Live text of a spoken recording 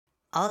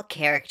All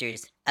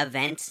characters,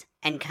 events,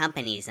 and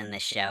companies in the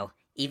show,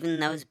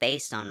 even those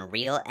based on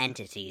real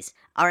entities,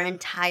 are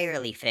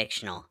entirely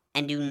fictional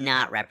and do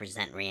not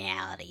represent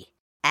reality.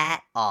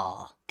 At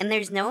all. And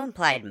there's no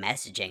implied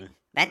messaging.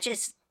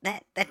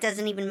 That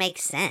doesn't even make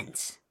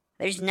sense.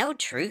 There's no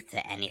truth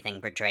to anything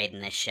portrayed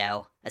in this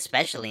show,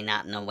 especially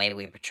not in the way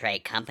we portray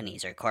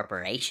companies or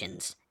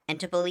corporations. And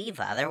to believe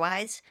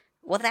otherwise,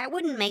 well, that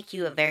wouldn't make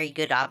you a very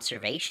good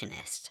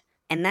observationist.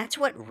 And that's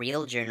what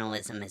real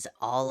journalism is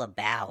all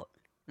about.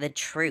 The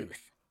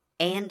truth.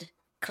 And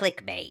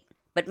clickbait.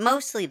 But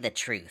mostly the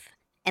truth.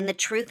 And the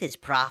truth is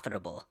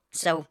profitable.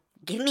 So,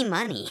 give me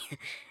money.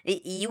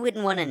 You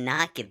wouldn't want to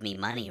not give me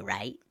money,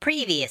 right?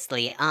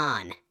 Previously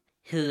on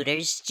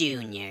Hooters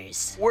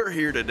Juniors. We're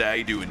here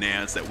today to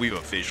announce that we've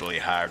officially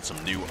hired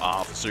some new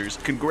officers.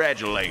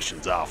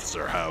 Congratulations,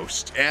 Officer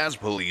Host. As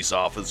police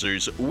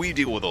officers, we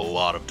deal with a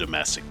lot of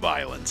domestic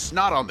violence.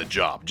 Not on the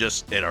job,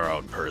 just in our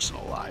own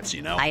personal lives,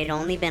 you know? I had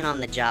only been on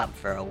the job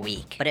for a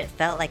week, but it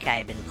felt like I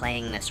had been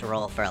playing this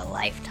role for a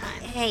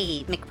lifetime.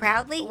 Hey,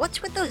 McProudly,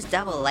 what's with those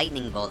double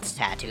lightning bolts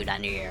tattooed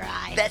under your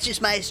eye? That's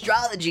just my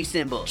astrology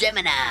symbol,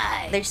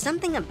 Gemini. There's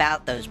something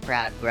about those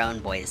proud grown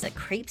boys that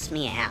creeps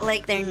me out.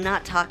 Like they're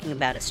not talking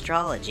about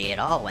astrology at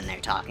all when they're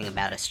talking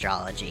about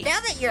astrology.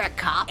 Now that you're a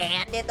cop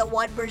and in the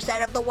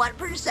 1% of the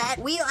 1%,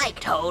 we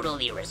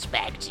totally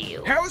respect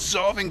you. How's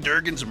solving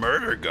Durgan's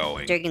murder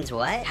going? Durgan's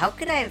what? How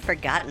could I have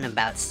forgotten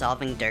about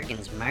solving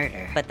Durgan's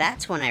murder? But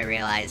that's when I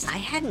realized I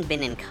hadn't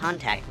been in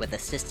contact with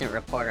assistant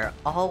reporter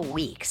all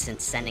week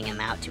since sending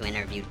him out to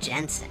interview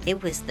Jensen.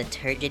 It was the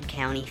Turgid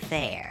County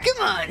Fair.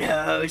 Come on,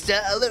 host.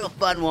 A little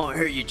fun won't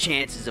hurt your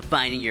chances of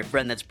finding your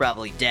friend that's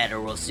probably dead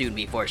or will soon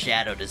be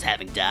foreshadowed as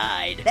having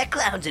died. That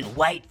clown's in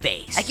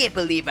whiteface. I can't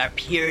believe our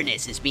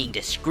pureness is being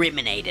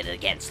discriminated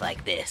against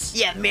like this.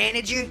 Yeah,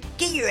 manager,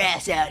 get your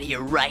ass out of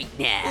here right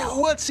now.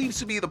 What seems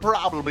to be the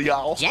problem,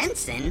 y'all?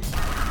 Jensen?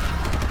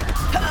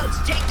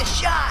 Host, take the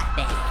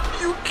shot!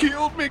 You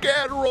killed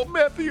McAdderall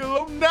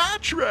methylone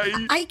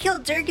nitrate! I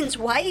killed Durgan's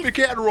wife?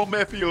 McAdderall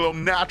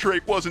methylone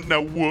nitrate wasn't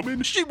no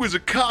woman. She was a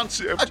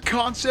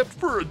concept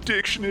for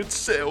addiction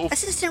itself.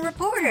 Assistant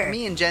reporter!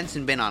 Me and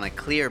Jensen been on a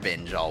clear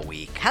binge all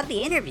week. How'd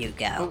the interview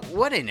go?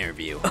 What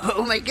interview?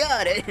 Oh my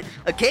god,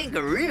 a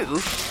kangaroo?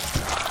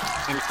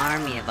 An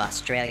army of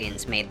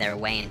Australians made their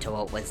way into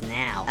what was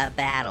now a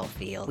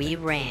battlefield. We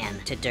ran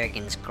to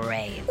Durgan's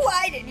grave.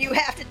 Why did you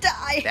have to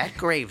die? That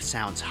grave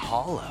sounds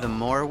hollow. The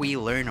more we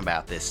learn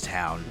about this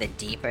town, the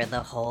deeper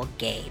the hole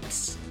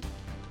gapes.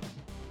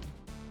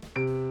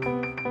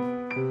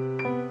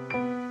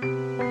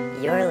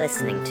 You're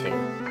listening to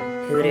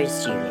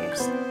Hooters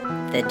Juniors,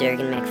 the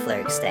Durgan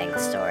McFlurgstang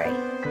story.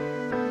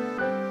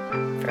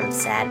 From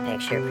Sad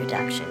Picture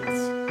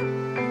Productions.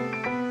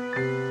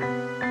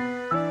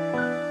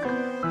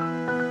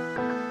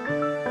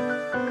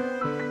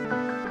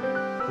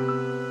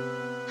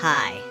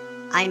 Hi,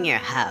 I'm your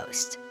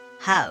host.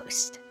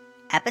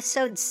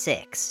 Episode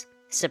 6,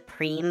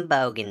 Supreme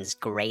Bogan's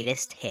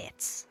Greatest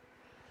Hits.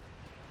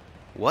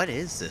 what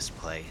is this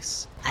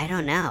place? I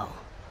don't know,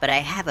 but I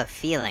have a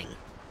feeling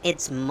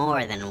it's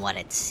more than what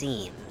it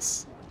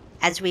seems.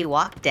 As we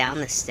walked down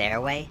the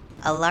stairway,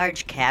 a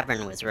large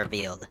cavern was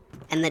revealed,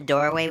 and the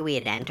doorway we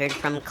had entered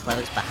from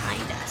closed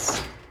behind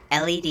us.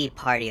 LED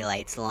party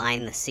lights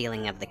lined the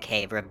ceiling of the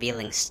cave,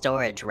 revealing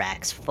storage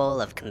racks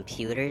full of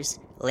computers,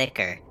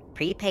 liquor,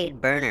 prepaid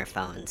burner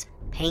phones,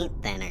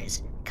 paint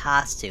thinners,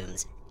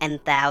 costumes,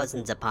 and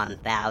thousands upon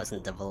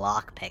thousands of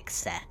lockpick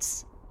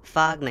sets.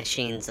 Fog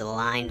machines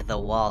lined the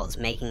walls,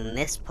 making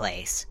this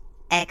place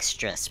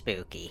extra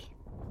spooky.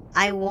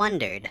 I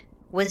wondered,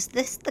 was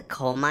this the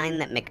coal mine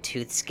that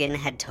McToothskin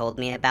had told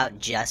me about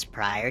just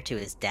prior to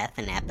his death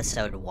in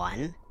episode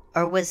 1?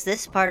 Or was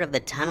this part of the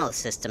tunnel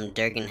system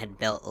Durgan had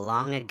built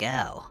long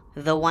ago?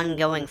 The one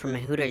going from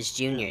Hooters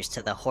Juniors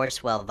to the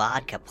Horsewell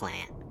vodka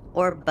plant?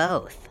 Or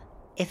both?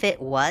 If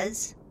it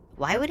was,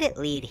 why would it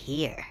lead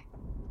here?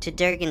 To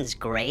Durgan's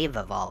grave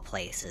of all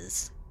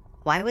places.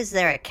 Why was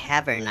there a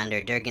cavern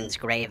under Durgan's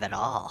grave at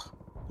all?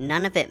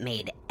 None of it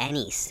made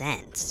any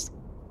sense.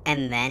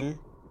 And then,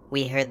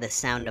 we heard the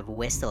sound of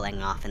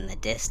whistling off in the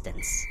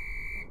distance.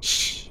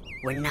 Shh,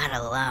 we're not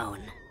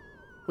alone.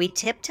 We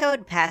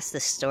tiptoed past the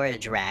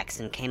storage racks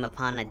and came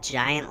upon a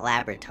giant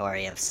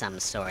laboratory of some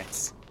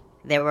sorts.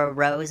 There were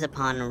rows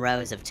upon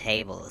rows of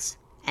tables,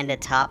 and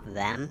atop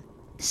them,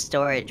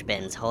 storage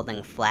bins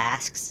holding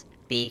flasks,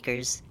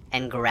 beakers,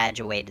 and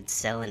graduated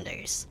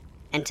cylinders.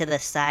 And to the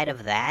side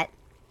of that,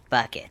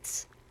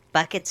 buckets.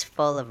 Buckets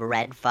full of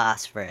red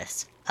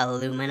phosphorus,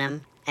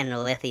 aluminum,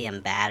 and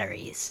lithium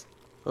batteries.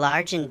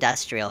 Large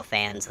industrial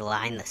fans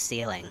lined the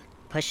ceiling,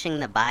 pushing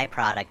the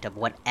byproduct of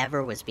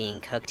whatever was being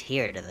cooked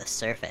here to the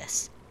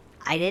surface.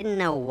 I didn't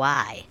know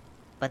why,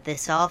 but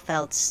this all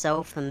felt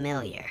so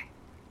familiar.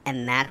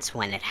 And that's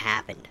when it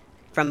happened.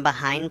 From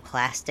behind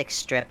plastic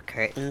strip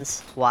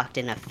curtains walked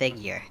in a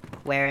figure,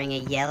 wearing a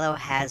yellow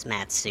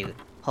hazmat suit,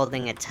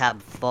 holding a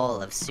tub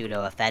full of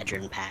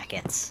pseudoephedrine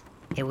packets.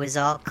 It was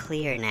all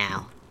clear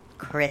now.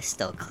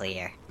 Crystal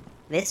clear.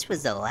 This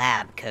was a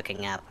lab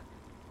cooking up,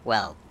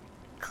 well,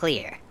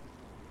 clear.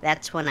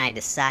 That's when I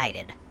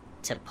decided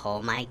to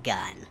pull my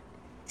gun.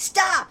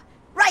 Stop!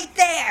 Right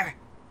there!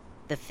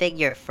 The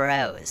figure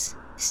froze,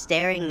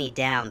 staring me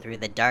down through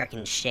the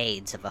darkened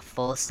shades of a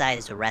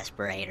full-size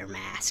respirator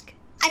mask.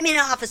 I'm an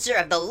officer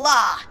of the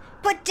law!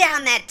 Put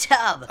down that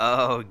tub!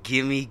 Oh,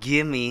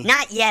 gimme.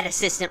 Not yet,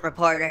 assistant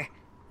reporter.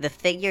 The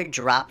figure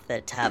dropped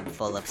the tub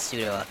full of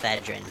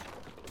pseudoephedrine.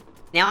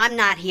 Now, I'm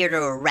not here to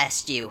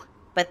arrest you,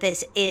 but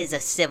this is a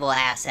civil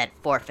asset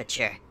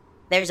forfeiture.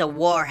 There's a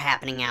war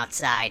happening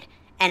outside,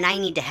 and I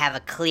need to have a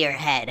clear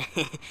head.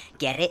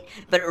 Get it?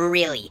 But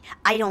really,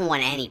 I don't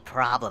want any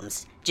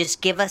problems.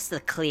 Just give us the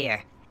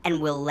clear, and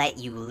we'll let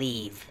you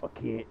leave. I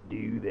can't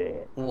do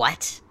that.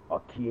 What? I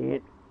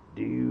can't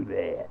do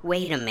that.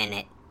 Wait a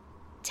minute.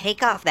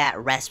 Take off that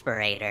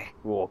respirator.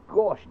 Oh,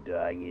 gosh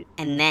dang it.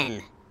 And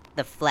then,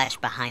 the flesh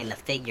behind the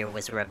figure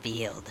was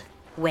revealed.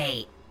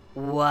 Wait,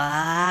 what?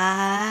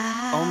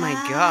 Oh my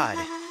god.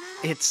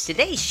 It's...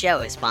 Today's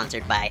show is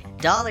sponsored by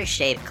Dollar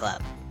Shave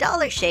Club.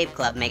 Dollar Shave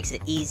Club makes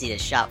it easy to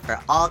shop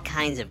for all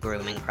kinds of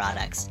grooming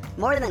products,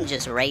 more than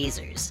just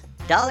razors.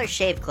 Dollar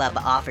Shave Club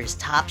offers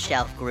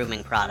top-shelf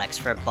grooming products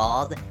for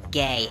bald,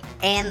 gay,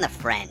 and the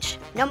French.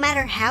 No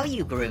matter how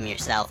you groom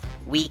yourself,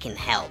 we can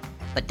help.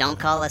 But don't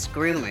call us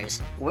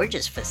groomers, we're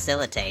just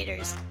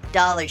facilitators.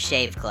 Dollar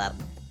Shave Club.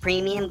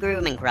 Premium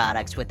grooming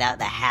products without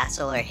the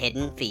hassle or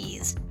hidden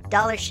fees.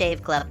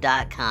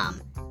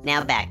 DollarShaveClub.com.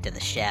 Now back to the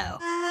show.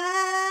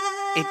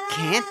 It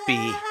can't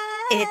be.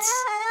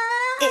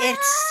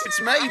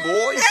 It's me,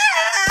 boys.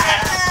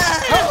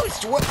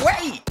 Host,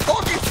 wait!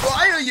 Don't you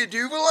fire, you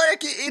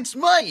Duvalek! It's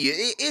me.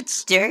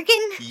 It's...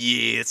 Durgan?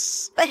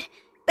 Yes. But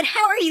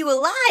how are you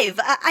alive?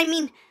 I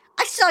mean,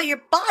 I saw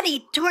your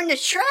body torn to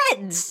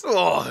shreds.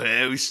 Oh,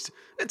 Host.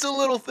 It's a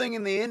little thing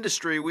in the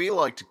industry we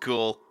like to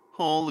call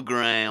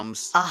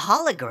holograms. A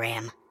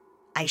hologram?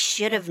 I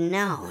should have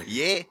known.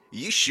 Yeah,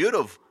 you should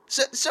have.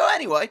 So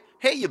anyway,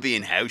 how you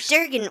been, Host?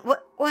 Durgan,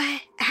 what,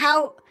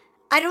 how?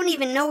 I don't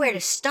even know where to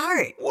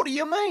start. What do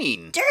you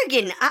mean?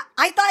 Durgan,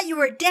 I thought you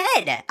were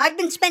dead. I've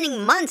been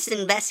spending months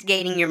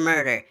investigating your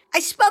murder. I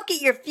spoke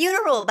at your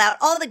funeral about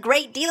all the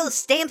great deals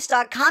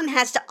Stamps.com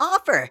has to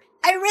offer.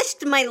 I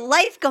risked my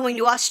life going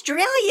to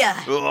Australia.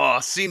 Oh,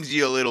 seems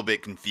you're a little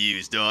bit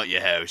confused, aren't you,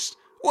 Host?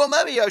 Well,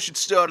 maybe I should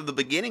start at the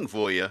beginning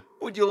for you.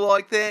 Would you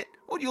like that?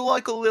 Would you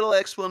like a little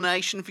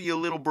explanation for your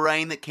little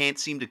brain that can't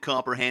seem to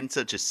comprehend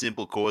such a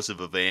simple course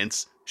of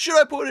events? Should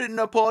I put it in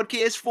a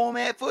podcast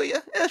format for you?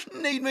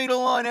 Need me to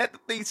line out the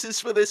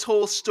thesis for this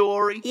whole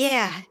story?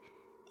 Yeah,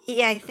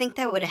 I think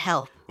that would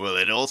help. Well,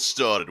 it all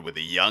started with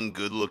a young,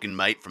 good-looking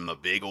mate from the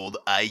big old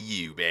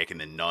AU back in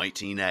the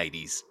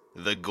 1980s.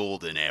 The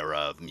golden era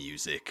of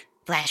music.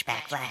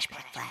 Flashback.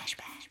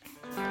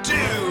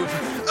 Dude,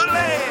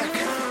 Alec,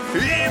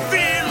 if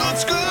it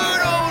looks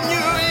good on you,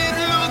 it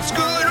looks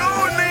good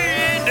on me,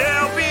 and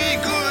I'll be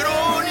good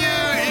on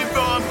you. If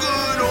I'm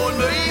good on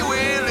me,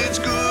 well, it's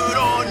good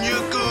on you,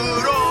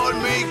 good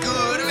on me,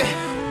 good.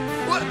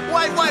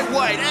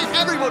 Wait.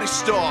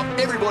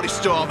 Everybody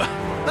stop.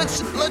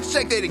 Let's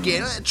take that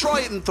again.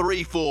 Try it in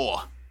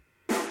 3-4.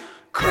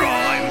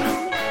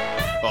 Crime.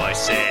 I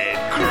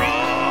said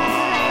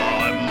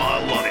crime. I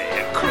love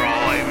it.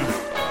 Crime.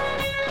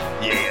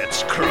 Yeah,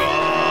 it's crime.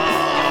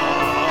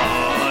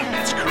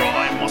 It's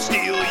crime. I'll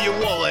steal your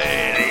wallet.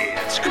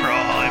 It's crime.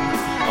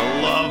 I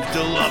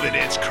love it.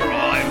 It's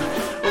crime.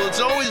 Well, it's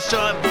always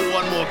time for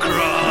one more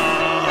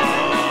crime.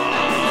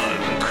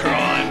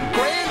 Grand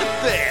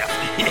theft.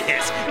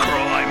 Yes,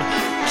 crime.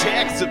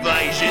 Tax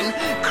evasion.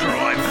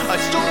 Crime. I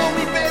stole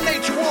me Band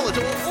Nature wallet.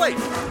 Wait,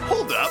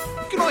 hold up.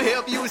 Can I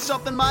help you with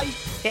something, mate?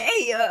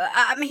 Hey,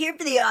 I'm here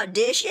for the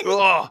audition.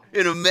 Oh,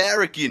 an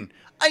American.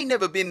 Ain't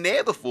never been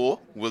there before.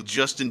 Well,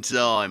 just in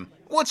time.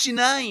 What's your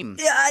name?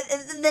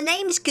 The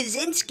name's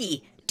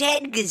Kaczynski.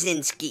 Ted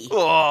Kaczynski.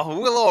 Oh,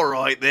 well, all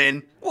right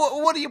then.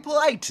 What do you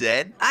play,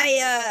 Ted?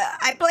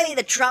 I play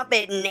the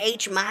trumpet in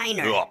H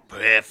minor. Oh,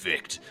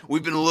 perfect.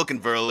 We've been looking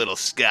for a little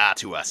ska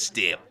to our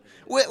step.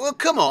 Well,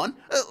 come on.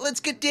 Let's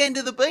get down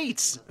to the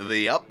beats.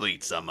 The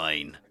upbeats, I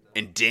mean.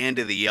 And down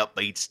to the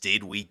upbeats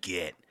did we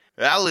get.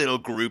 Our little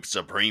group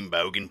Supreme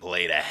Bogan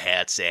played our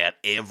hats out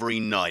every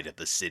night at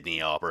the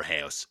Sydney Opera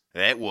House.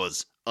 That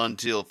was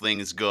until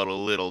things got a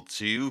little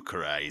too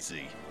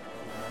crazy.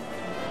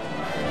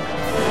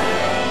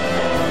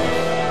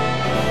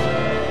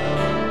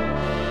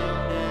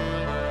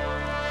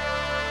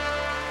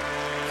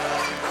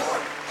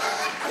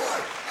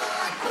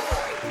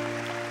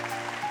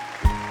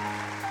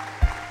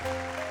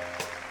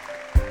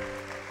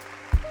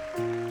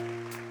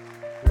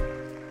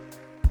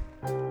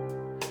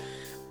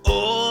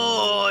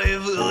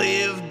 I've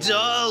lived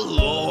a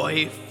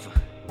life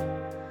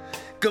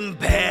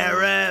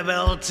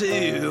comparable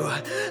to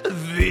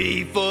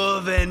V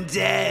for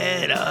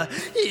Vendetta.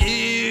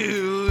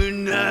 You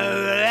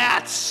know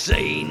that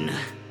scene,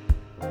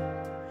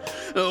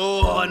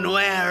 one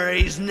where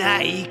he's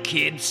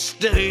naked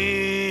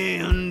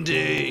standing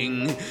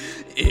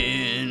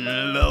in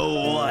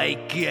the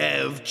wake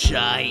of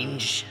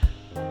change.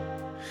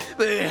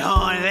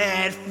 Behind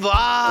that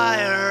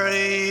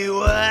fiery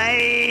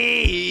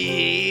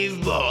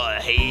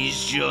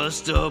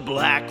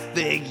black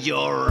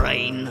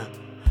figurine.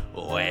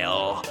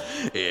 Well,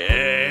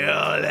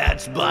 yeah,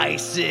 that's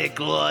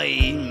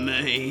basically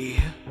me.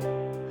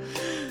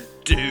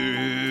 Duvalaki,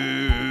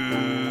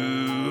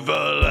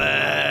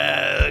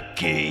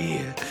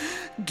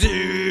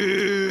 Duvalaki,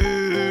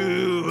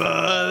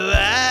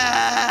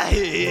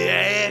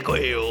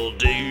 will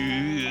Duvalaki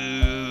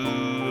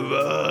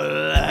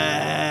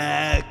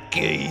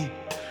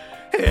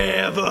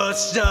ever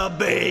stop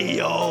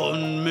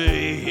beyond me?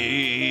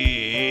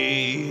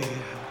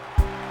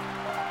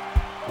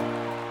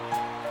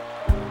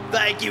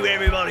 Thank you,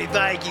 everybody.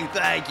 Thank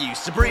you.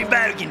 Supreme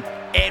Bogan,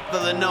 out for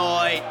the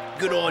night.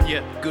 Good on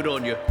you.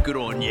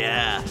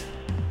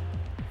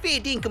 Fair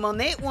dinkum on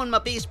that one, my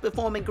best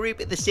performing group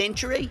of the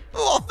century.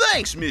 Oh,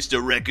 thanks,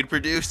 Mr. Record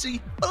Producer.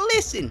 But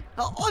listen,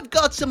 I've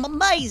got some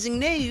amazing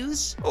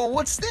news. Oh,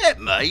 what's that,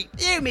 mate?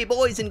 You, me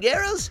boys and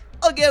girls,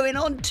 are going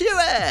on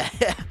tour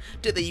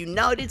to the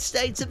United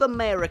States of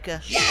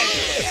America.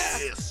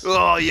 Yes!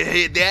 Oh, you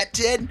heard that,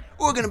 Ted?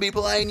 We're gonna be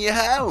playing you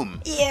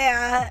home.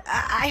 Yeah,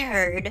 I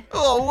heard.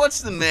 Oh,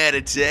 what's the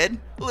matter, Ted?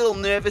 A little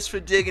nervous for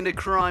digging to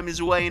crime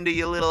his way into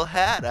your little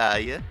hat, are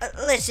you?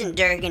 Listen,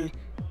 Durgan,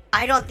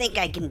 I don't think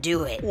I can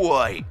do it.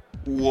 Wait,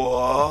 what?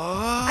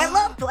 I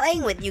love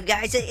playing with you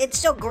guys. It's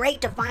so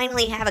great to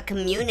finally have a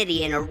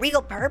community and a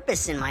real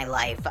purpose in my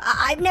life.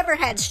 I've never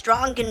had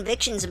strong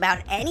convictions about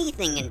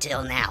anything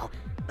until now,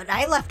 but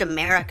I left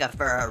America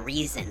for a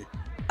reason.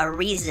 A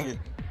reason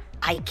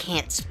I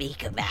can't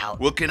speak about.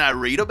 Well, can I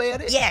read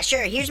about it? Yeah,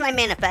 sure. Here's my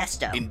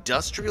manifesto.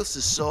 Industrial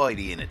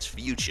society and its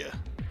future.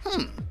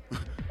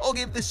 I'll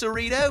give this a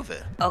read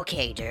over.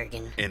 Okay,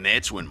 Durgan. And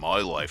that's when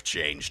my life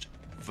changed.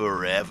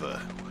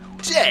 Forever.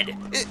 Ted,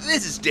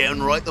 this is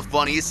downright the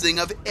funniest thing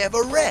I've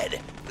ever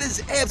read. This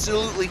is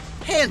absolutely,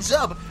 hands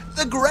up,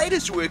 the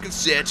greatest work of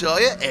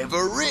satire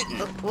ever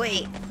written.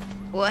 Wait,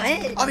 what?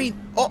 I mean,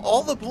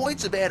 all the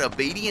points about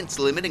obedience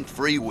limiting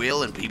free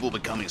will and people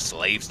becoming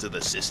slaves to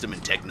the system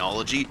and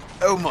technology,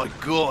 oh my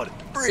god,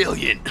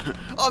 brilliant.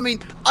 I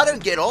mean, I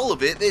don't get all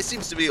of it, there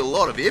seems to be a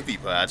lot of iffy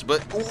parts,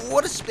 but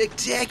what a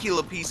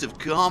spectacular piece of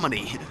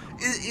comedy.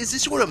 Is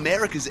this what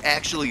America's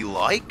actually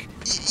like?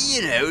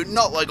 You know,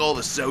 not like all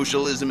the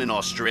socialism in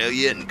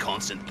Australia and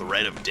constant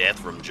threat of death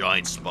from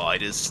giant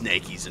spiders,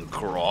 snakies, and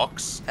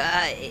crocs?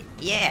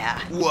 Yeah.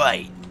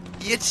 Wait,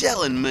 you're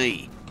telling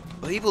me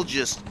people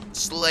just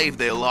slave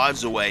their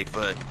lives away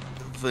for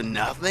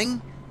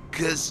nothing?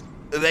 'Cause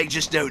they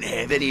just don't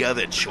have any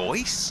other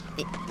choice?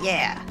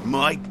 Yeah.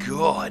 My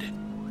god,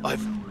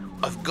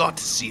 I've got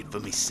to see it for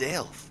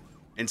myself.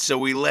 And so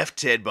we left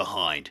Ted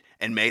behind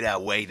and made our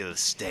way to the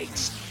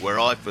States, where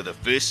I, for the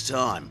first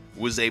time,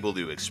 was able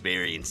to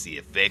experience the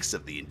effects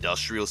of the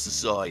industrial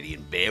society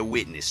and bear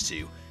witness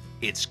to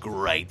its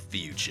great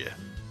future.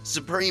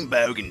 Supreme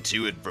Bogan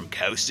toured from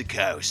coast to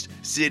coast,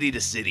 city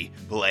to city,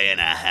 playing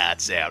our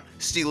hearts out,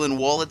 stealing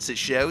wallets at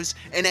shows,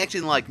 and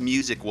acting like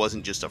music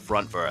wasn't just a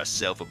front for our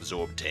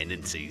self-absorbed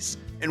tendencies.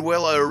 And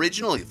while I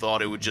originally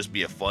thought it would just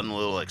be a fun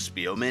little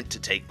experiment to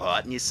take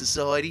part in your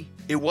society,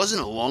 it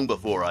wasn't long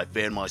before I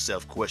found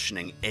myself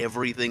questioning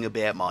everything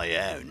about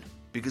my own.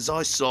 Because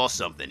I saw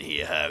something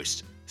here,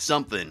 host.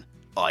 Something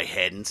I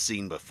hadn't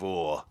seen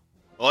before.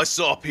 I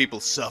saw people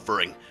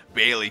suffering,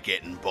 barely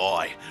getting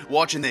by,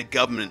 watching their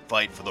government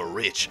fight for the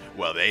rich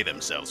while they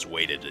themselves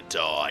waited to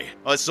die.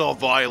 I saw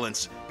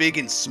violence, big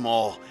and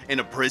small, in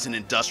a prison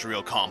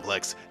industrial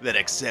complex that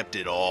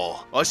accepted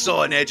all. I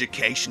saw an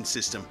education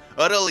system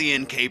utterly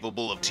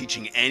incapable of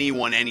teaching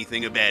anyone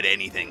anything about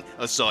anything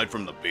aside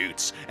from the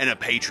boots and a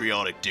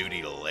patriotic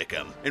duty to lick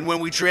them. And when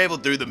we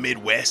traveled through the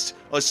Midwest,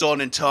 I saw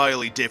an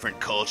entirely different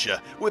culture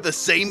with the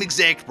same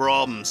exact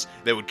problems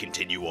that would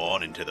continue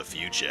on into the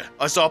future.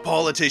 I saw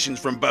politicians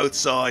from both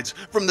sides,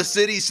 from the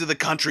cities to the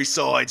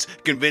countrysides,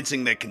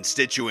 convincing their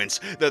constituents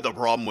that the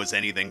problem was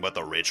anything but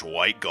the rich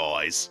white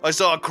guys. I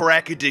saw a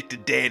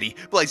crack-addicted daddy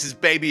place his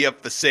baby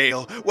up for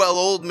sale, while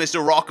old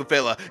Mr.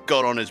 Rockefeller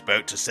got on his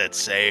boat to set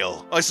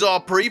sail. I saw a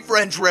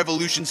pre-French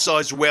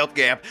Revolution-sized wealth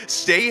gap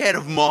stay out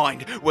of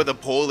mind, where the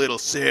poor little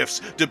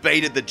serfs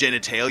debated the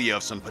genitalia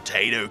of some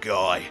potato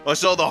guy. I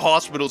saw the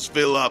hospitals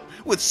fill up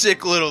with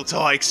sick little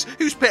tykes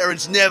whose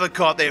parents never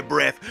caught their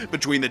breath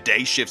between the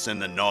day shifts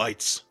and the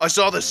nights. I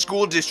saw the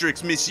school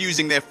districts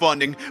misusing their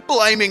funding,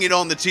 blaming it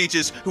on the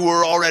teachers who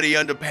were already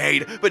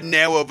underpaid but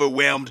now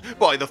overwhelmed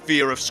by the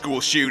fear of school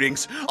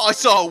shootings. I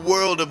saw a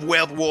world of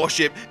wealth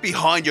worship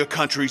behind your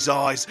country's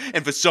eyes,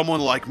 and for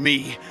someone like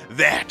me,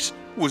 that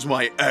was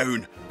my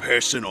own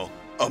personal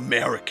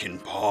American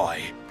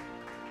pie.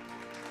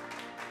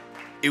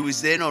 It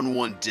was then on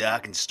one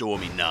dark and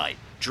stormy night,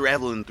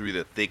 traveling through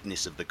the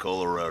thickness of the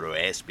Colorado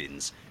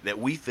aspens, that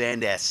we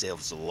found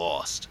ourselves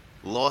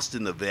lost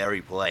in the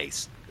very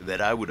place that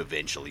I would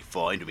eventually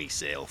find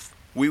myself.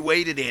 We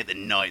waited out the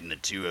night in the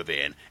tour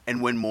van,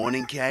 and when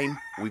morning came,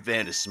 we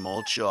found a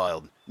small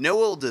child,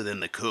 no older than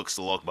the cooks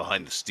locked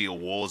behind the steel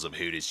walls of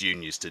Hooters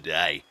Juniors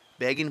today,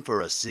 begging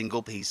for a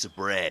single piece of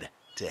bread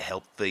to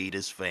help feed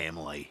his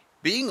family.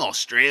 Being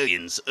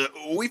Australians,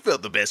 we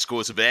felt the best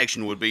course of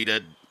action would be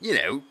to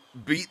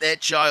beat that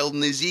child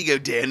and his ego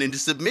down into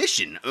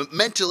submission,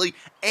 mentally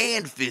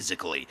and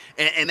physically.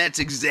 And that's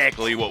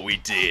exactly what we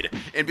did.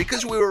 And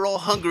because we were all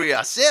hungry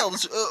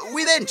ourselves,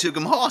 we then took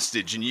him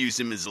hostage and used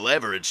him as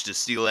leverage to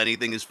steal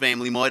anything his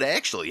family might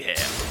actually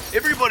have.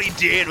 Everybody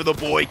down with the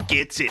boy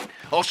gets it.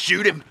 I'll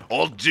shoot him.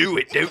 I'll do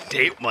it. Don't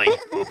tempt me.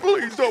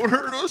 Please don't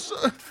hurt us.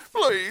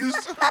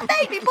 Please. My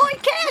baby boy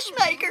cash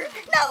maker.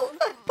 No,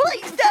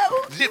 please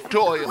don't. Zip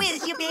tie him.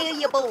 Where's your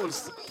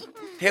valuables?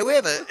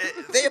 However,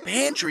 their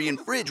pantry and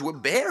fridge were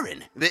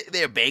barren,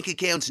 their bank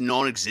accounts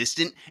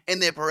non-existent,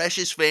 and their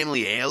precious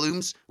family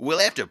heirlooms, well,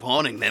 after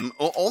pawning them,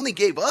 only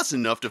gave us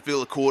enough to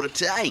fill a quarter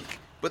tank.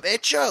 But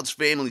that child's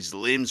family's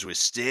limbs were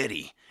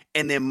steady,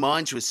 and their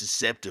minds were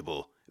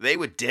susceptible. They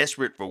were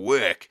desperate for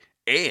work,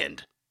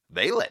 and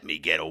they let me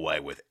get away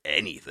with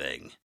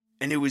anything.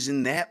 And it was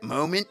in that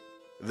moment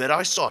that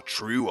I saw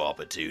true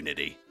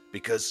opportunity,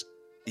 because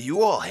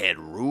you all had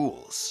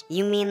rules.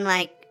 You mean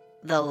like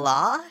the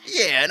law?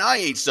 Yeah, and I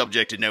ain't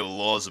subject to no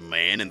laws,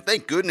 man, and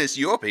thank goodness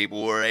your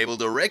people were able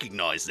to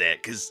recognize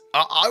that, cause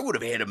I would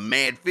have had a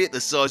mad fit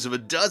the size of a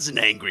dozen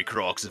angry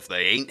crocs if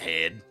they ain't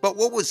had. But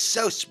what was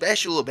so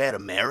special about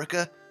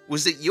America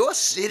was that your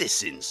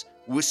citizens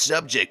were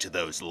subject to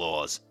those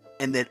laws,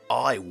 and that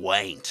I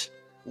wain't.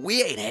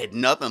 We ain't had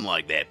nothing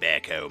like that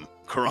back home.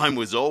 Crime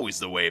was always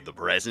the way of the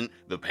present,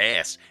 the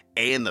past,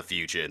 and the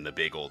future in the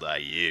big old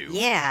IU.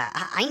 Yeah,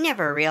 I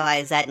never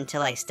realized that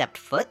until I stepped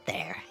foot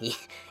there.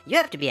 You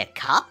have to be a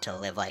cop to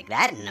live like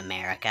that in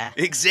America.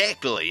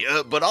 Exactly,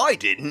 but I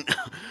didn't.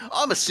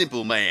 I'm a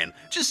simple man.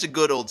 Just a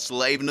good old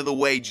slave, and the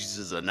wages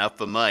is enough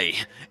for me,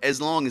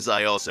 as long as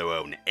I also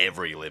own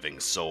every living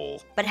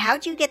soul. But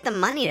how'd you get the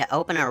money to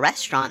open a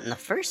restaurant in the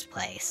first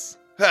place?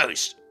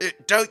 Host,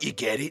 don't you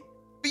get it?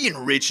 Being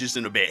rich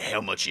isn't about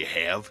how much you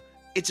have.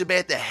 It's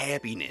about the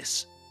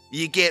happiness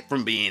you get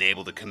from being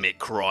able to commit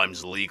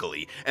crimes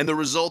legally, and the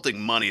resulting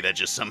money that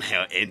just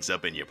somehow ends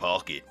up in your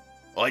pocket.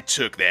 I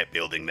took that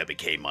building that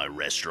became my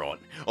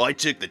restaurant. I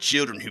took the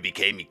children who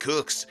became me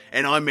cooks,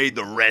 and I made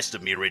the rest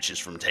of me riches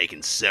from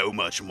taking so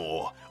much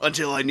more,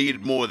 until I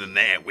needed more than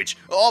that, which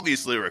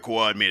obviously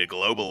required me to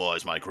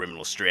globalize my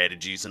criminal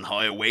strategies and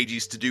hire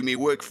wages to do me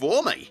work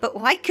for me. But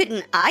why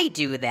couldn't I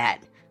do that?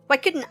 Why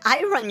couldn't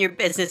I run your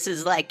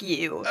businesses like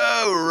you?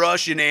 Oh,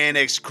 Russian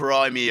annex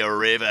Crimea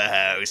River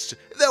host.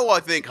 Though I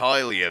think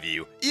highly of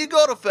you, you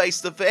gotta face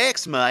the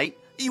facts, mate.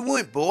 You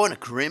weren't born a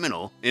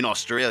criminal, in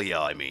Australia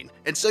I mean,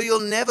 and so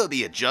you'll never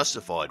be a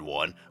justified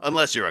one,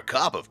 unless you're a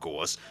cop of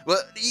course,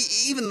 but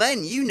even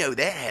then you know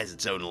that has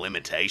its own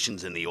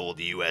limitations in the old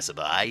US of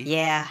A.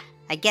 Yeah,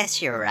 I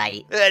guess you're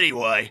right.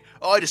 Anyway,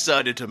 I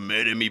decided to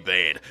murder me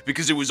band,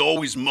 because it was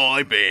always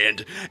my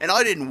band, and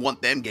I didn't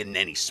want them getting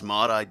any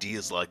smart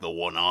ideas like the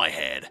one I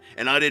had,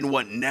 and I didn't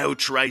want no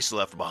trace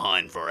left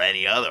behind for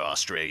any other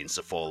Australians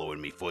to follow in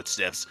me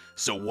footsteps,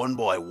 so one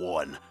by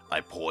one,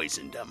 I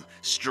poisoned them,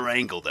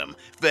 strangled them,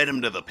 fed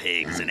them to the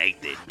pigs, and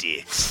ate their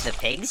dicks. The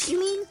pigs, you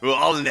mean? Well,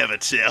 I'll never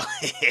tell.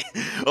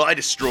 I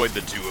destroyed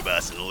the two of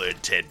us and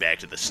lured Ted back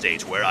to the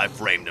States, where I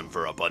framed him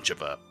for a bunch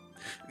of,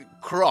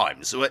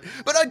 crimes,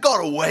 but I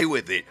got away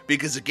with it,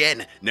 because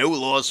again, no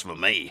laws for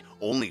me,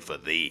 only for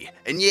thee.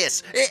 And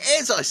yes,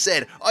 as I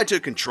said, I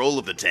took control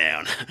of the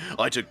town.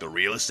 I took the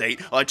real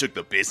estate, I took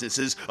the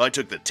businesses, I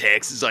took the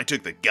taxes, I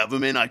took the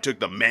government, I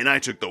took the men, I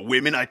took the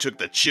women, I took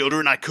the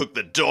children, I cooked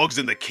the dogs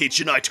in the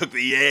kitchen, I took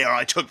the air,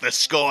 I took the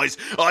skies,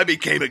 I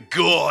became a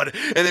god,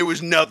 and there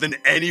was nothing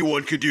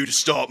anyone could do to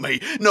stop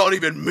me, not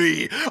even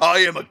me.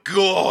 I am a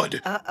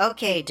god.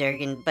 Okay,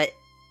 Durgan, but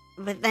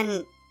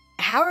then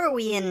how are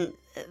we in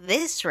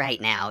this right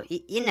now,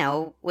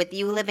 with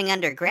you living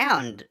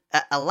underground,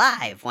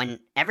 alive, when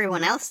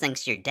everyone else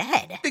thinks you're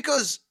dead?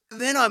 Because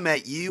then I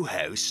met you,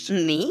 host.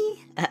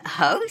 Me?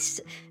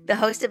 Host? The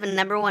host of a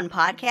 #1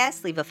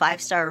 podcast? Leave a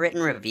 5-star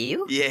written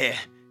review? Yeah,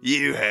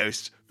 you,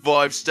 host.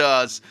 5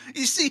 stars.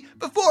 You see,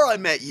 before I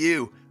met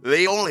you,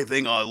 the only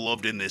thing I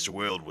loved in this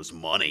world was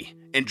money.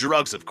 And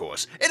drugs, of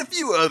course, and a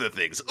few other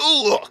things.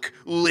 Look,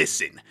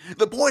 listen,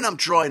 the point I'm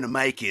trying to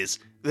make is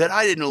that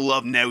I didn't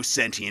love no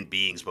sentient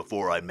beings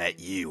before I met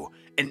you,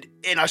 and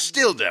I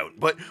still don't,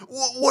 but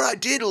what I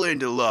did learn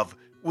to love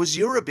was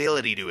your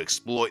ability to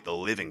exploit the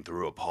living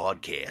through a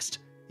podcast.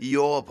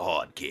 Your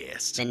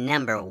podcast. The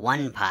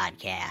 #1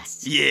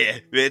 podcast. Yeah,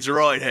 that's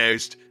right,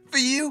 host. For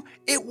you,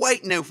 it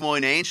wasn't no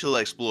financial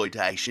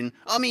exploitation.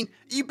 I mean,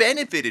 you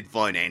benefited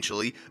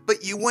financially,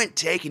 but you weren't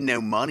taking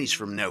no monies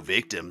from no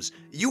victims.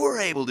 You were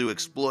able to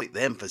exploit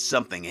them for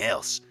something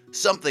else.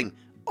 Something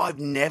I've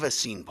never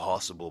seen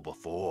possible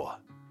before.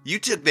 You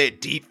took their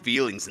deep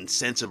feelings and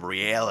sense of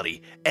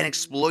reality and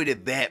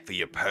exploited that for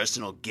your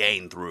personal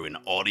gain through an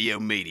audio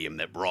medium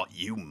that brought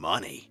you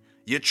money.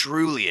 You're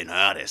truly an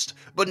artist,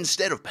 but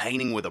instead of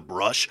painting with a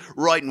brush,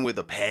 writing with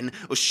a pen,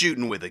 or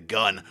shooting with a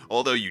gun,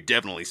 although you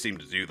definitely seem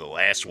to do the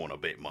last one a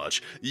bit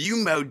much, you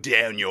mowed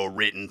down your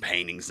written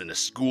paintings in a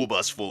school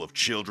bus full of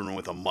children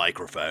with a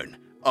microphone.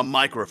 A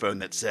microphone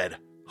that said,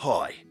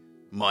 "Hi,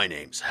 my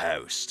name's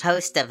Host.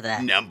 Host of the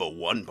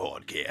 #1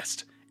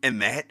 podcast."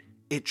 And that,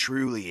 it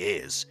truly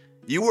is,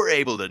 You were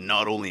able to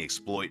not only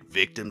exploit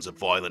victims of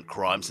violent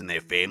crimes and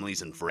their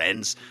families and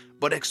friends,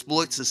 but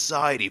exploit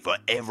society for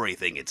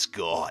everything it's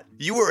got.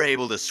 You were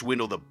able to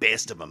swindle the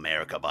best of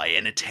America by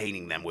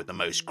entertaining them with the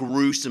most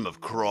gruesome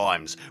of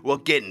crimes, while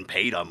getting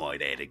paid, I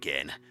might add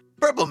again.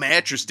 Purple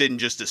Mattress didn't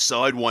just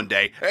decide one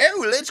day,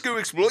 oh, let's go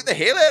exploit the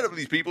hell out of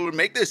these people and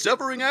make their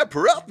suffering our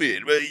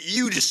profit.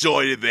 You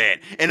decided that,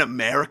 and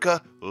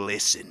America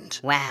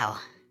listened. Wow,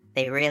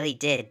 they really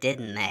did,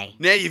 didn't they?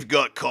 Now you've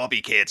got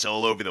copycats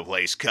all over the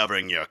place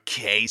covering your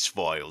case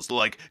files,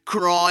 like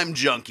crime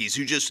junkies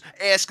who just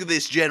ask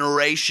this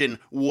generation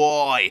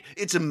why.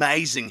 It's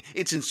amazing,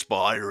 it's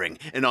inspiring,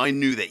 and I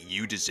knew that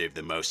you deserved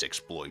the most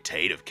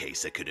exploitative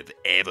case that could have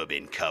ever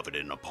been covered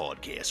in a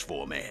podcast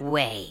format.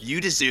 Wait. You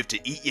deserve to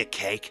eat your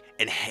cake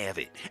and have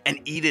it,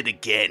 and eat it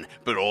again,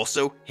 but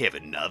also have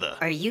another.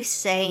 Are you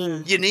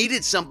saying... You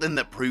needed something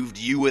that proved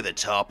you were the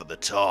top of the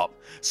top,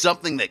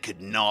 something that could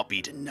not be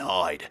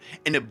denied,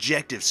 an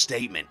objective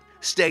statement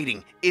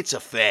stating it's a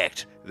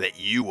fact that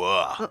you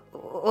are.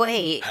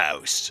 Wait.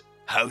 Host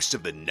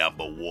of the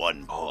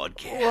 #1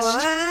 podcast.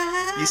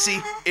 What? You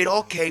see, it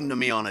all came to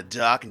me on a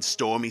dark and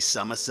stormy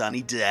summer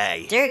sunny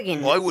day.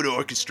 Durgan. I would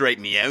orchestrate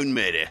my own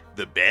murder,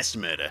 the best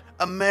murder,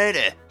 a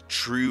murder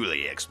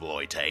truly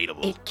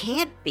exploitatable. It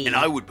can't be. And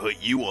I would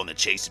put you on the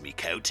chase of me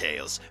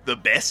coattails, the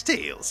best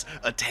tales,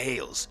 a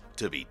tales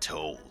to be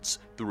told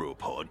through a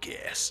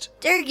podcast.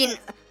 Durgan,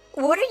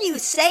 what are you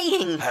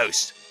saying?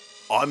 Host,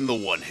 I'm the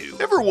one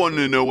who... Ever wanted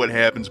to know what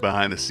happens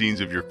behind the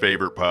scenes of your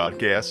favorite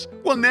podcasts?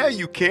 Well, now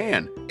you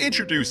can.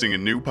 Introducing a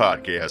new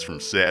podcast from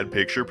Sad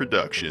Picture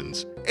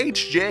Productions,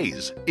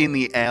 HJ's In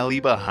the Alley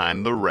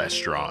Behind the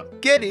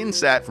Restaurant. Get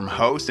insight from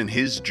host and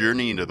his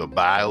journey into the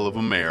bile of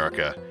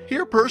America.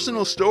 Hear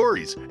personal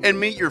stories and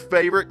meet your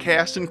favorite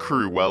cast and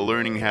crew while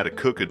learning how to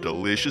cook a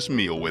delicious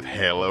meal with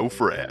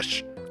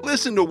HelloFresh.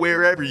 Listen to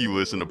wherever you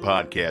listen to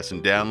podcasts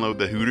and download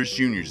the Hooters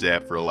Juniors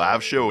app for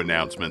live show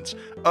announcements,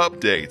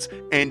 updates,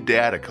 and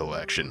data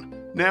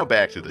collection. Now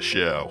back to the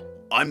show.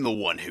 I'm the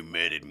one who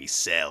murdered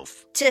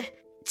myself.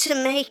 To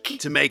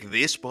make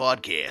this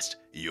podcast,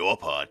 your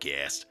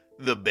podcast,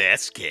 the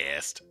best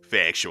cast,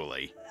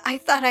 factually. I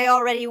thought I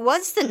already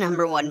was the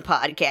 #1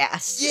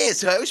 podcast.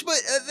 Yes, host, but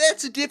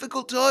that's a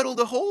difficult title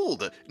to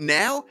hold.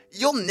 Now,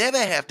 you'll never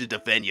have to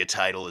defend your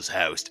title as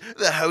host.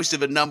 The host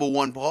of a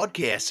 #1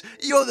 podcast.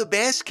 You're the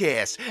best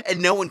cast,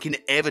 and no one can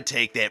ever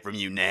take that from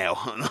you now,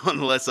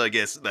 unless I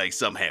guess they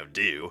somehow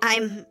do.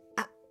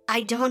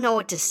 I don't know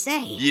what to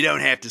say. You don't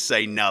have to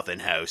say nothing,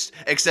 host,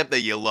 except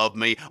that you love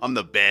me, I'm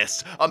the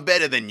best, I'm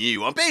better than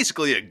you, I'm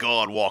basically a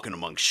god walking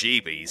among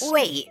sheepies.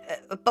 Wait,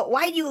 but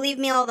why'd you leave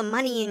me all the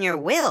money in your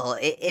will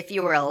if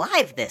you were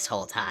alive this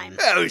whole time?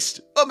 Host,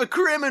 I'm a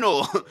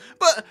criminal,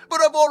 but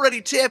I've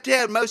already tapped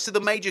out most of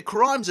the major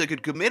crimes I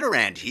could commit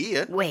around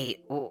here.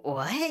 Wait,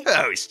 what?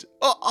 Host,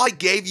 I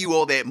gave you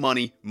all that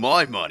money,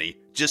 my money,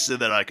 just so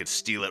that I could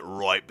steal it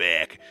right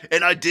back.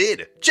 And I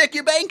did. Check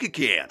your bank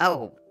account.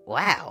 Oh,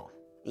 wow.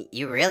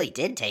 You really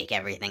did take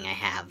everything I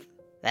have.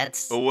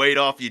 That's... A weight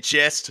off your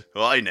chest?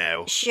 I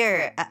know.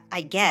 Sure,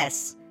 I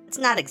guess. It's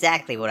not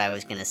exactly what I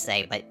was gonna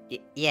say, but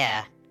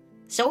yeah.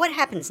 So what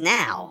happens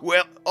now?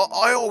 Well,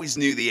 I always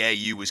knew the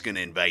AU was gonna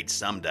invade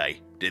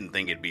someday. Didn't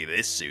think it'd be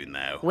this soon,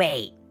 though.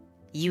 Wait,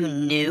 you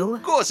knew?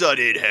 Of course I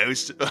did,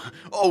 host.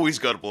 Always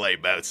gotta play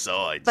both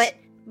sides.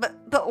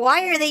 But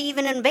why are they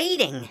even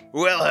invading?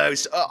 Well,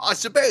 host, I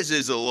suppose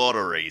there's a lot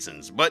of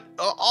reasons, but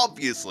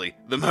obviously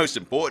the most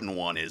important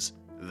one is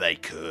they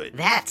could.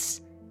 That's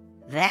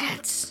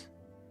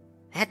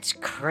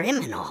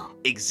criminal.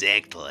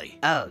 Exactly.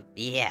 Oh,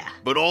 yeah.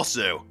 But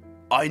also,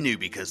 I knew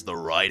because the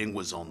writing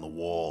was on the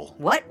wall.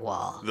 What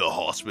wall? The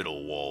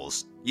hospital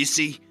walls. You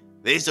see,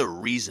 there's a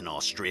reason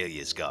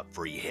Australia's got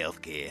free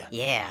healthcare.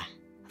 Yeah,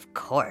 of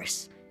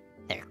course.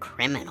 They're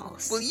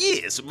criminals. Well,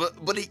 yes,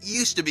 but it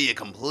used to be a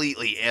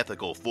completely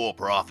ethical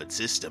for-profit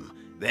system.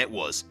 That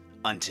was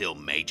until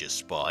Major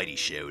Spidey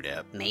showed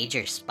up.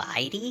 Major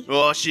Spidey?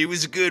 Oh, she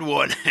was a good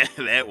one.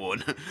 That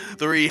one.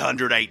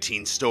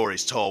 318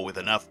 stories tall with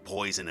enough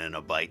poison in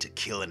a bite to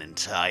kill an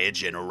entire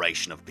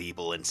generation of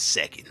people in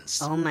seconds.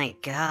 Oh my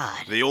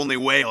god. The only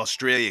way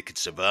Australia could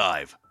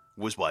survive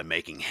was by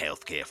making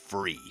healthcare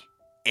free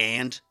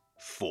and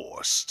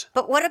forced.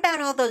 But what about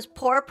all those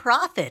poor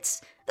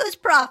prophets? Those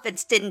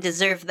prophets didn't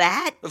deserve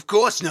that. Of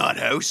course not,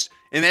 host.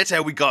 And that's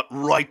how we got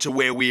right to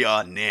where we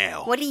are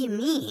now. What do you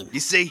mean? You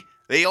see,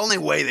 the only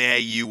way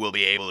the AU will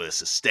be able to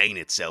sustain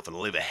itself and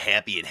live a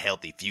happy and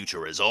healthy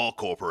future as all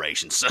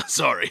corporations,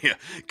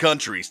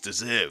 countries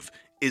deserve,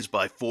 is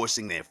by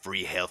forcing their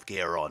free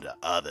healthcare onto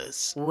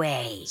others.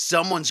 Wait.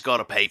 Someone's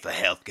gotta pay for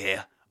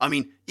healthcare. I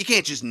mean, you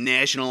can't just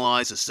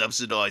nationalize or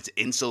subsidize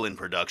insulin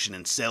production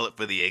and sell it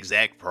for the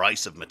exact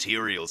price of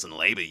materials and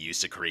labor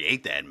used to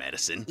create that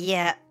medicine.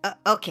 Yeah,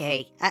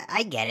 okay,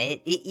 I get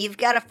it. You've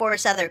got to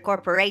force other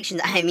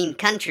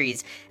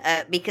countries,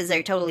 because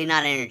they're totally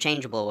not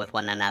interchangeable with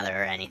one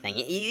another or anything.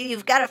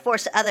 You've got to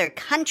force other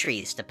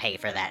countries to pay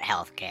for that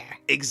healthcare.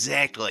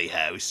 Exactly,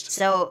 host.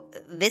 So,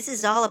 this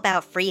is all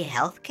about free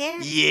healthcare?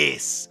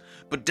 Yes.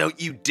 But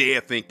don't you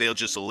dare think they'll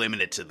just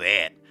limit it to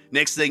that.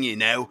 Next thing you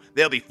know,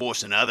 they'll be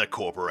forcing other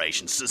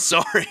corporations,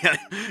 sorry,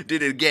 I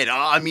did it again,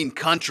 I mean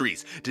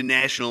countries, to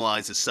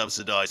nationalize and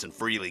subsidize and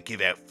freely give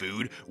out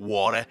food,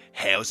 water,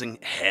 housing,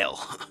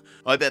 hell.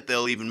 I bet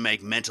they'll even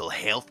make mental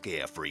health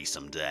care free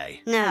someday.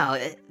 No,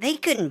 they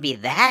couldn't be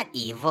that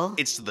evil.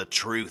 It's the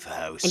truth,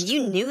 House. And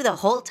you knew the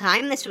whole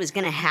time this was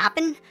gonna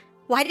happen?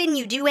 Why didn't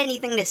you do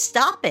anything to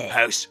stop it?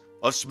 House,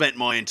 I've spent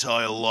my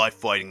entire life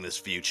fighting this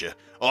future.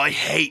 I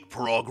hate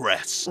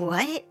progress.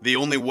 What? The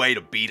only way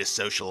to beat a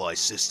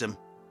socialized system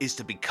is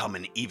to become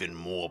an even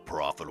more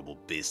profitable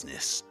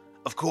business.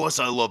 Of course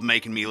I love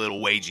making me little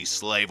wagey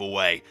slave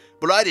away,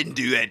 but I didn't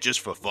do that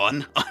just for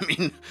fun. I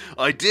mean,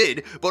 I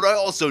did, but I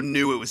also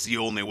knew it was the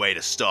only way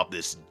to stop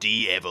this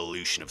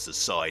de-evolution of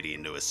society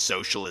into a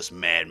socialist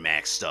Mad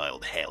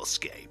Max-styled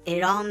hellscape.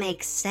 It all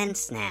makes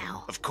sense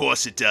now. Of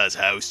course it does,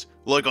 House.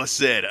 Like I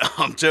said,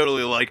 I'm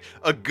totally like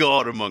a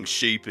god among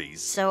sheepies.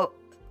 So,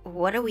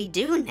 what do we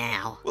do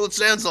now? Well, it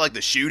sounds like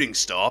the shooting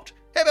stopped.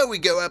 How about we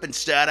go up and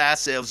start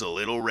ourselves a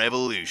little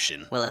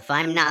revolution? Well, if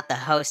I'm not the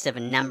host of a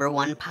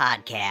 #1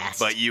 podcast...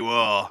 But you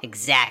are.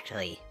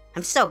 Exactly.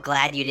 I'm so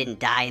glad you didn't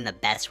die in the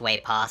best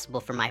way possible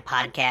for my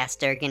podcast,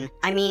 Durgan.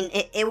 I mean,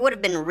 it would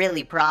have been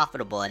really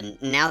profitable,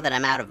 and now that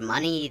I'm out of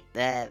money,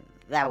 that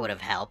would have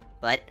helped.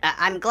 But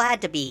I'm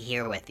glad to be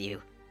here with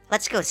you.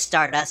 Let's go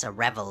start us a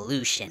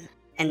revolution.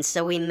 And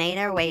so we made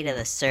our way to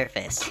the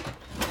surface.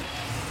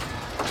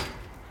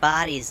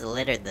 Bodies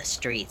littered the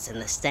streets,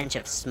 and the stench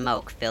of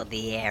smoke filled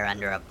the air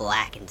under a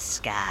blackened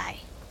sky.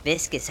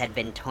 Viscus had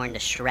been torn to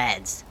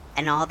shreds,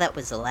 and all that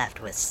was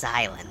left was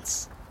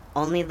silence.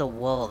 Only the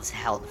wolves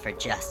howled for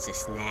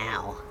justice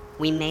now.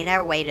 We made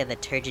our way to the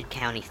Turgid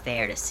County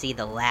Fair to see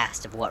the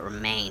last of what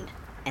remained,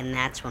 and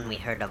that's when we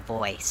heard a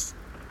voice.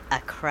 A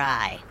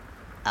cry.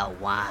 A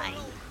whine.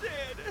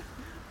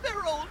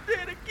 They're all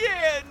dead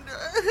again!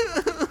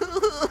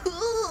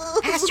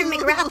 Pastor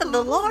McGrath of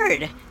the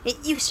Lord!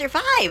 You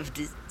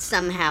survived,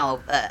 somehow,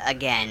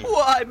 again.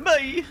 Why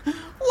me?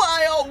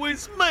 Why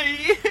always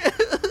me?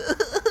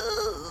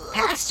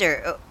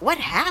 Pastor, what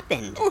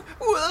happened?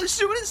 Well, as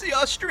soon as the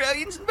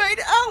Australians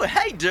invaded... Oh,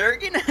 hey,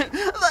 Durgan.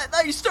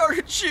 They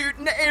started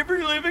shooting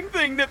every living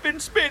thing that's been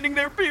spending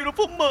their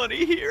beautiful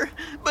money here.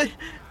 But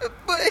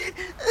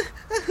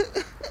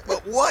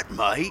what,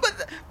 mate?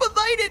 But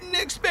they didn't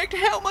expect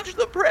how much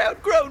the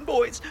proud grown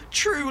boys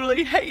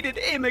truly hated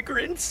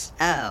immigrants.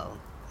 Oh,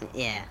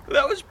 yeah.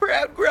 Those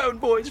proud grown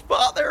boys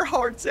fought their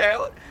hearts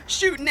out,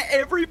 shooting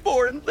every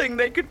foreign thing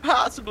they could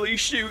possibly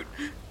shoot.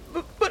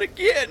 But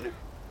again,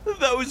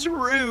 those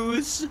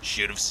roos.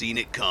 Should have seen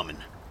it coming.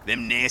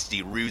 Them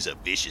nasty roos are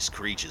vicious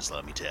creatures,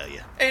 let me tell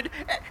you.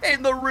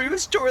 And the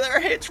roos tore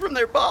their heads from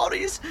their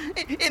bodies.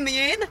 In the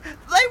end,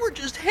 they were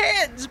just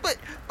heads, but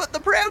the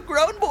proud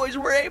grown boys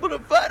were able to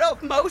fight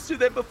off most of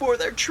them before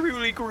their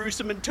truly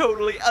gruesome and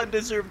totally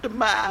undeserved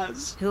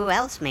demise. Who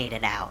else made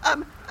it out?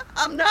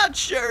 I'm not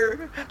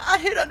sure. I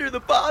hid under the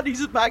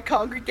bodies of my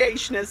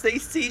congregation as they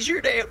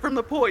seizured out from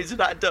the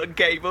poison I done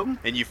gave them.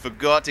 And you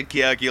forgot to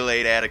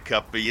calculate out a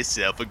cup for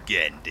yourself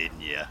again,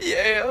 didn't you?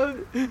 Yeah,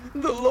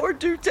 the Lord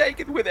do take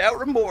it without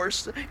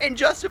remorse, and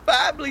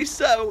justifiably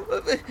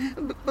so.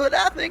 But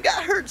I think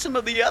I heard some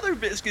of the other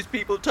Viscus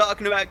people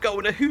talking about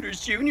going to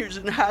Hooters Juniors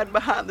and hiding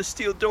behind the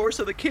steel doors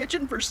of the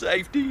kitchen for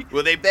safety.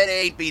 Well, they better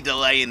ain't be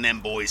delaying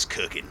them boys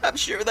cooking. I'm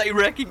sure they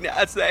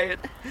recognize that.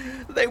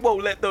 They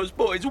won't let those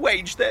boys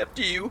wage theft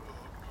you.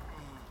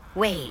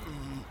 Wait,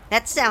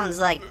 that sounds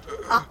like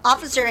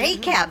Officer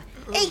ACAB.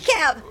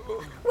 ACAB,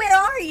 where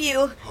are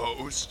you?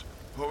 Host,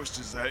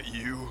 is that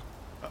you?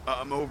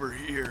 I'm over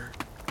here.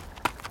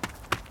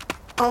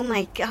 Oh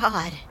my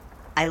god.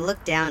 I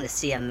looked down to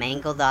see a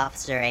mangled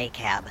Officer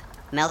ACAB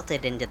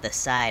melted into the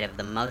side of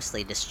the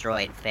mostly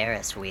destroyed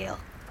Ferris wheel.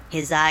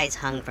 His eyes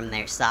hung from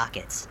their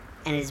sockets,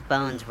 and his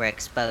bones were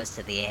exposed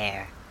to the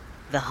air.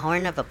 The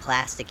horn of a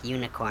plastic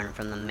unicorn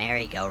from the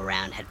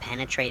merry-go-round had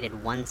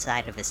penetrated one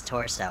side of his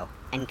torso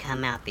and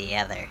come out the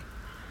other.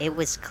 It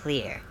was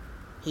clear.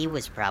 He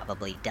was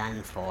probably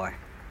done for.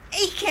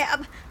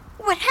 ACAB,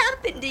 what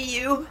happened to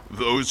you?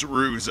 Those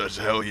roos, I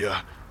tell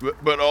ya.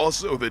 But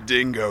also the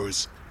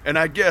dingoes. And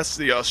I guess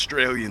the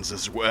Australians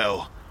as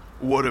well.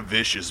 What a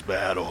vicious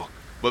battle.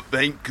 But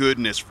thank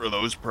goodness for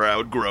those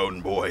proud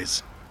grown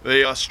boys.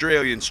 The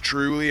Australians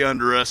truly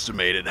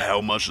underestimated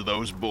how much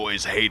those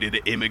boys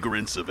hated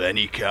immigrants of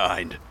any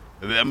kind.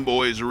 Them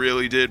boys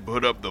really did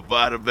put up the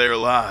fight of their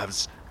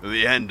lives.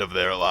 The end of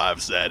their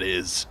lives, that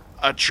is.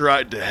 I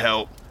tried to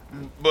help,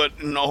 but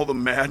in all the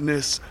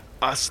madness,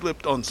 I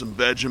slipped on some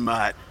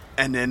Vegemite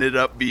and ended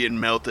up being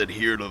melted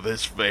here to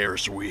this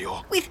Ferris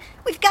wheel. We've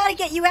got to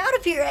get you out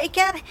of here,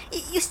 ACAB.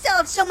 You still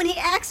have so many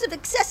acts of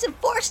excessive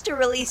force to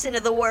release into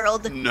the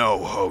world.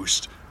 No,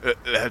 host.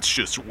 That's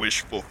just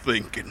wishful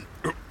thinking.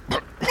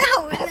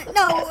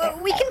 No,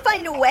 we can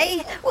find a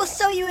way. We'll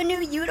sew you a new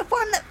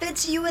uniform that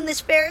fits you in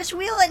this Ferris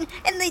wheel, and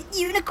the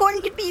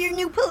unicorn could be your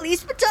new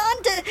police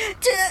baton to...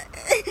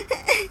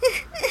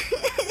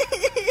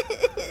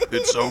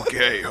 It's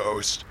okay,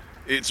 host.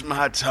 It's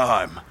my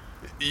time.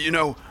 You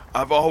know,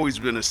 I've always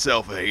been a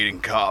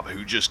self-hating cop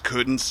who just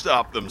couldn't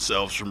stop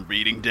themselves from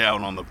beating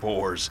down on the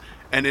poors,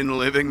 and in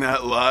living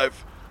that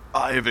life,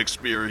 I have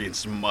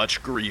experienced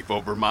much grief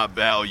over my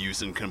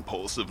values and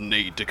compulsive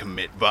need to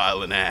commit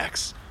violent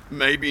acts.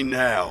 Maybe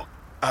now,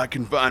 I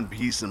can find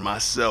peace in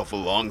myself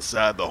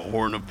alongside the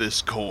horn of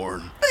this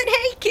corn. But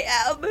hey,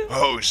 Cab.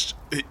 Host,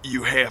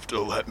 you have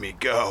to let me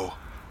go.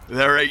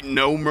 There ain't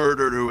no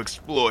murder to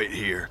exploit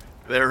here.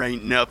 There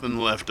ain't nothing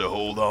left to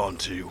hold on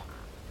to.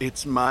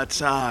 It's my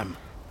time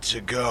to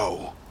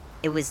go.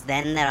 It was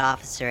then that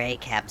Officer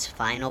ACAB's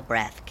final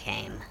breath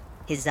came.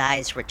 His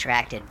eyes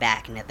retracted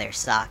back into their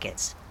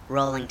sockets,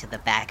 rolling to the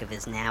back of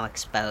his now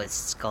exposed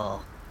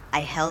skull.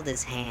 I held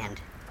his hand,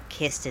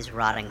 kissed his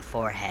rotting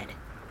forehead,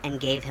 and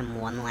gave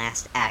him one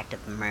last act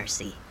of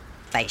mercy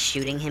by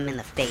shooting him in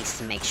the face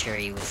to make sure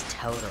he was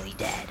totally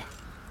dead.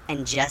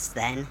 And just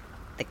then,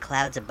 the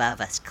clouds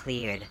above us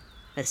cleared,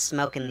 the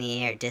smoke in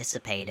the air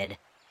dissipated,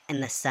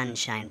 and the sun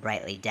shined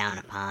brightly down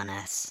upon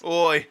us.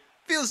 Oi,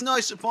 feels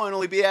nice to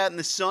finally be out in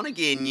the sun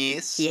again,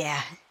 yes?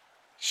 Yeah,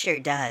 sure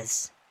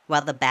does.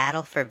 While the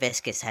battle for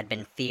Viscus had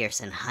been fierce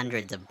and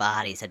hundreds of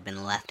bodies had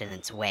been left in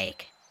its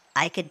wake,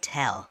 I could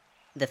tell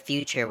the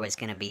future was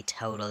gonna be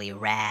totally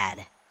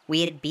rad.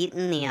 We had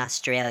beaten the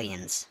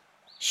Australians.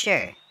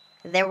 Sure,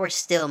 there were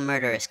still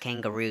murderous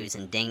kangaroos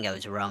and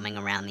dingoes roaming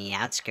around the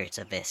outskirts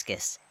of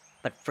Viscus,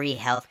 but free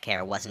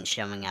healthcare wasn't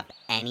showing up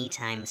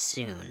anytime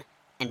soon,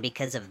 and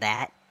because of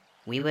that,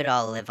 we would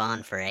all live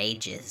on for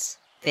ages.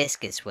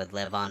 Viscus would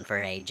live on for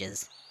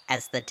ages,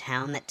 as the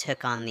town that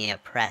took on the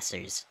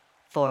oppressors,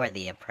 for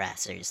the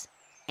oppressors,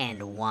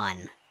 and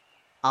won.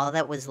 All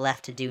that was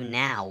left to do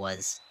now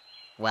was,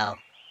 well,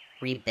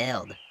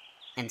 rebuild.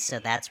 And so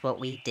that's what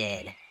we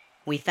did.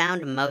 We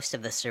found most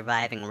of the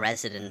surviving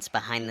residents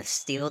behind the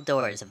steel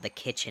doors of the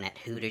kitchen at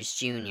Hooters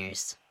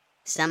Junior's.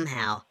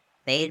 Somehow,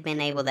 they had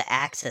been able to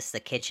access the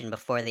kitchen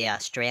before the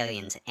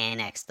Australians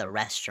annexed the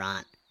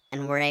restaurant,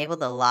 and were able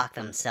to lock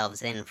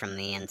themselves in from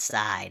the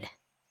inside.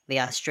 The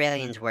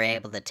Australians were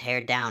able to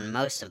tear down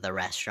most of the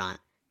restaurant,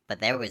 but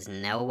there was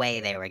no way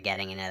they were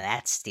getting into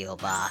that steel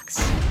box.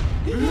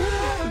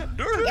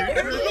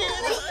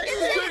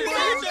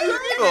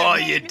 Oh,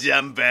 you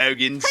dumb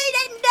bogans. He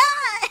didn't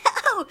die!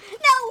 Oh,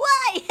 no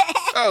way!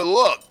 Oh,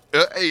 look,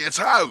 hey, it's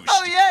Host.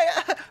 Oh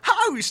yeah,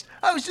 host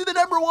of the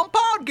 #1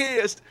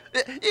 podcast.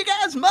 You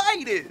guys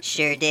made it.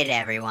 Sure did,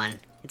 everyone.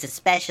 It's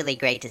especially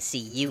great to see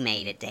you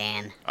made it,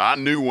 Dan. I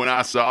knew when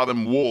I saw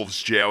them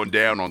wolves chowing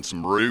down on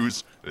some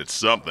roos that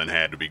something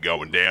had to be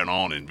going down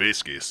on in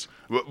Viscus.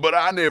 But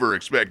I never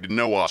expected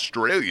no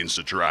Australians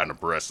to try and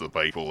oppress the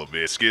people of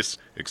Viscus,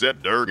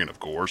 except Durgan, of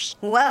course.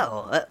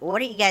 Whoa,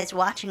 what are you guys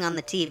watching on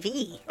the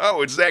TV?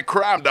 Oh, it's that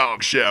crime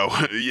dog show,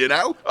 you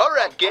know?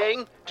 Alright,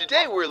 gang.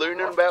 Today we're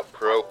learning about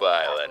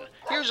profiling.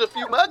 Here's a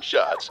few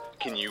mugshots.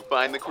 Can you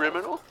find the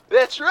criminal?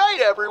 That's right,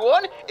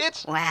 everyone.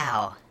 It's...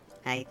 Wow,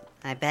 I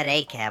bet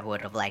ACAB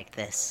would have liked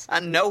this. I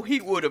know he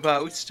would have,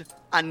 host.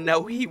 I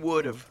know he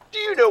would have. Do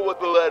you know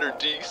what the letter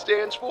D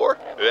stands for?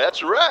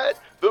 That's right.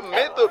 The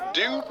myth of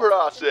due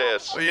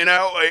process. You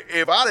know,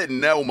 if I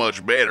didn't know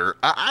much better,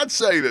 I'd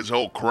say this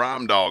whole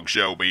crime dog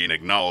show being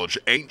acknowledged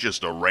ain't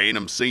just a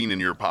random scene in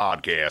your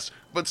podcast,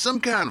 but some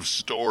kind of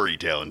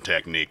storytelling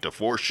technique to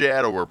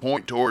foreshadow or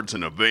point towards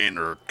an event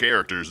or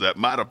characters that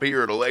might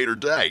appear at a later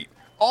date.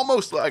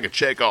 Almost like a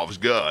Chekhov's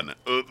gun.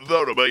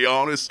 Though, to be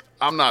honest,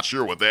 I'm not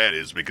sure what that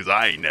is because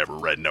I ain't never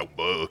read no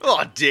book.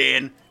 Oh,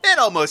 Dan, that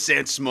almost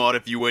sounds smart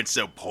if you weren't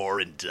so poor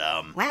and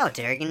dumb. Wow,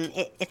 Durgan,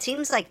 it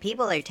seems like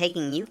people are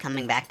taking you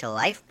coming back to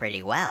life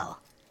pretty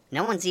well.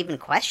 No one's even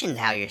questioned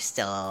how you're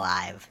still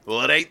alive. Well,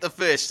 it ain't the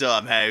first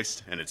time,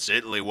 host, and it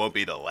certainly won't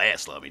be the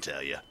last, let me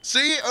tell you.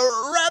 See,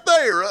 right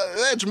there,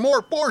 that's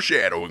more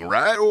foreshadowing,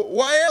 right?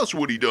 Why else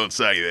would he done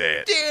say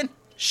that? Dan,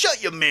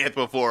 shut your mouth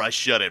before I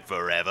shut it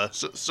forever.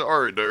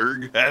 Sorry,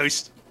 Durg.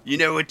 Host, you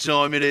know what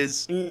time it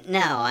is?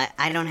 No,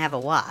 I don't have a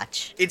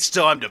watch. It's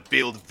time to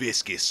build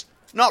Viscus.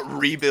 Not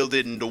rebuild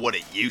it into what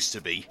it used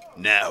to be.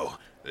 No,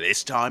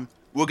 this time,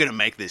 we're gonna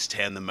make this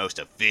town the most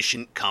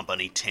efficient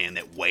company town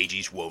that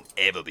wages won't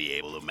ever be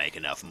able to make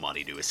enough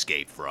money to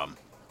escape from.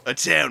 A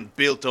town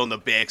built on the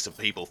backs of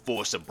people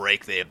forced to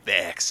break their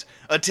backs.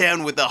 A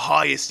town with the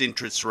highest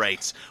interest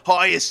rates,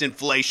 highest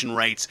inflation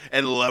rates,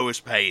 and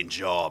lowest paying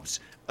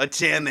jobs. A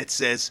town that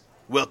says,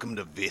 welcome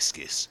to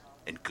Viscus,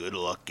 and good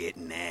luck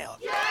getting out.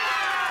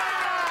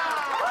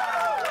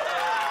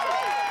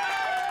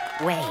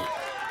 Wait,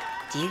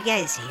 do you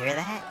guys hear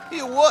that?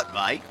 Hear what,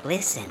 mate?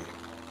 Listen.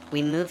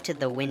 We moved to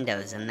the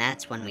windows and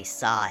that's when we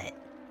saw it.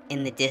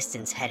 In the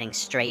distance heading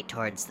straight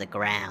towards the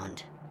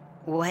ground.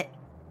 What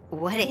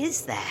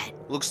is that?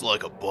 Looks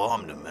like a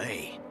bomb to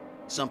me.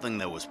 Something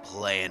that was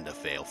planned to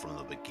fail from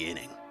the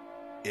beginning.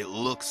 It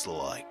looks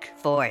like...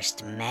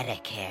 Forced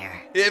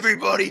Medicare.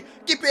 Everybody,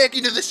 get back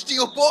into the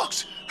steel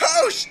box!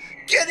 House,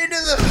 get into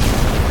the...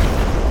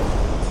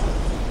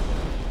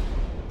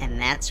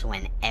 And that's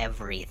when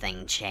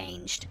everything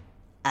changed.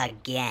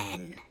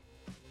 Again.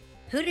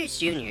 Hooters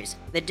Junior's,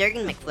 the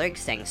Durgan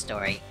McFlurgsang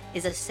story,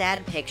 is a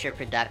sad picture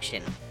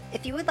production.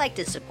 If you would like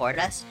to support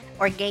us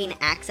or gain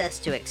access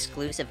to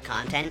exclusive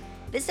content,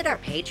 visit our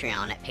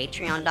Patreon at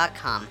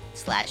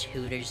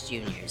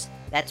patreon.com/HootersJuniors.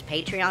 That's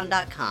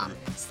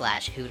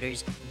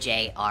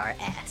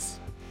patreon.com/HootersJRS.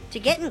 To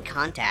get in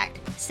contact,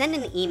 send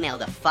an email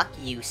to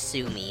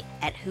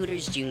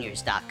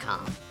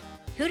fuckyousuemi@hootersjuniors.com.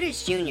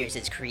 Hooters Juniors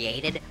is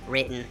created,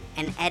 written,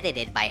 and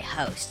edited by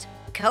hosts,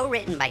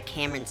 co-written by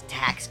Cameron's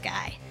Tax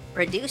Guy,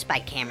 produced by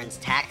Cameron's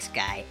Tax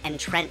Guy and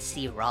Trent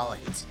C.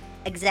 Rollins,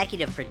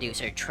 executive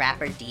producer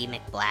Trapper D.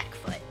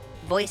 McBlackfoot,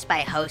 voiced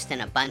by host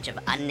and a bunch of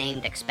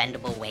unnamed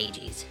expendable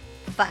wages.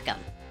 Fuck 'em.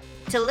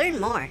 To learn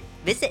more,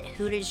 visit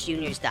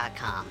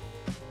HootersJuniors.com.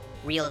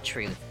 Real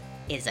truth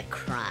is a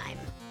crime.